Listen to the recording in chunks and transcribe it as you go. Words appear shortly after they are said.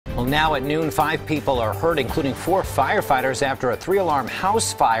Well, now at noon, 5 people are hurt, including 4 firefighters after a 3-alarm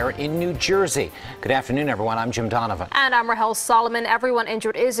house fire in New Jersey. Good afternoon, everyone. I'm Jim Donovan. And I'm Rahel Solomon. Everyone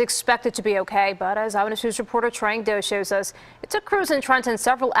injured is expected to be okay, but as Eyewitness News reporter Trang Do shows us, it took crews in Trenton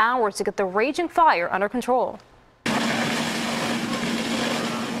several hours to get the raging fire under control.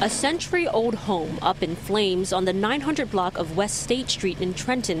 A century-old home up in flames on the 900 block of West State Street in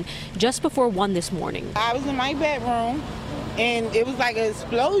Trenton just before 1 this morning. I was in my bedroom and it was like an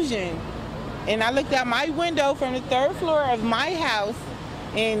explosion. And I looked out my window from the 3rd floor of my house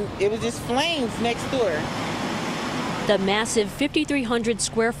and it was just flames next door. The massive 5,300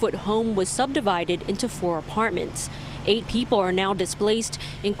 square foot home was subdivided into 4 apartments. 8 people are now displaced,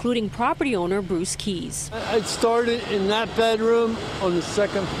 including property owner Bruce Keys. It started in that bedroom on the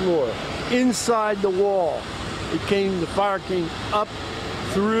 2nd floor, inside the wall. The fire came up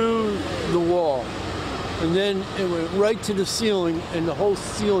through the wall, and then it went right to the ceiling, and the whole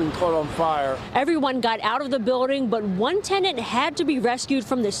ceiling caught on fire. Everyone got out of the building, but one tenant had to be rescued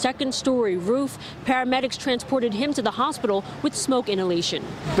from the 2nd-story roof. Paramedics transported him to the hospital with smoke inhalation.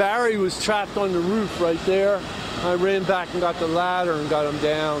 Barry was trapped on the roof right there. I ran back and got the ladder and got him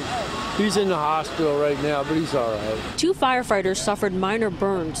down. He's in the hospital right now, but he's all right. 2 firefighters suffered minor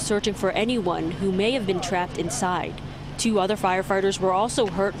burns searching for anyone who may have been trapped inside. 2 other firefighters were also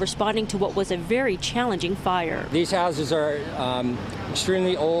hurt responding to what was a very challenging fire. These houses are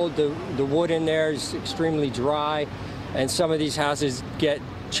extremely old. The wood in there is extremely dry, and some of these houses get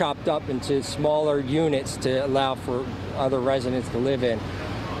chopped up into smaller units to allow for other residents to live in.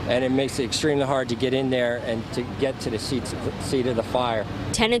 And it makes it extremely hard to get in there and to get to the seat of the fire.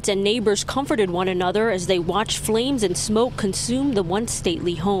 Tenants and neighbors comforted one another as they watched flames and smoke consume the once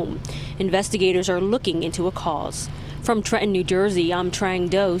stately home. Investigators are looking into a cause. From Trenton, New Jersey, I'm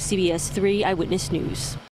Trang Do, CBS 3 Eyewitness News.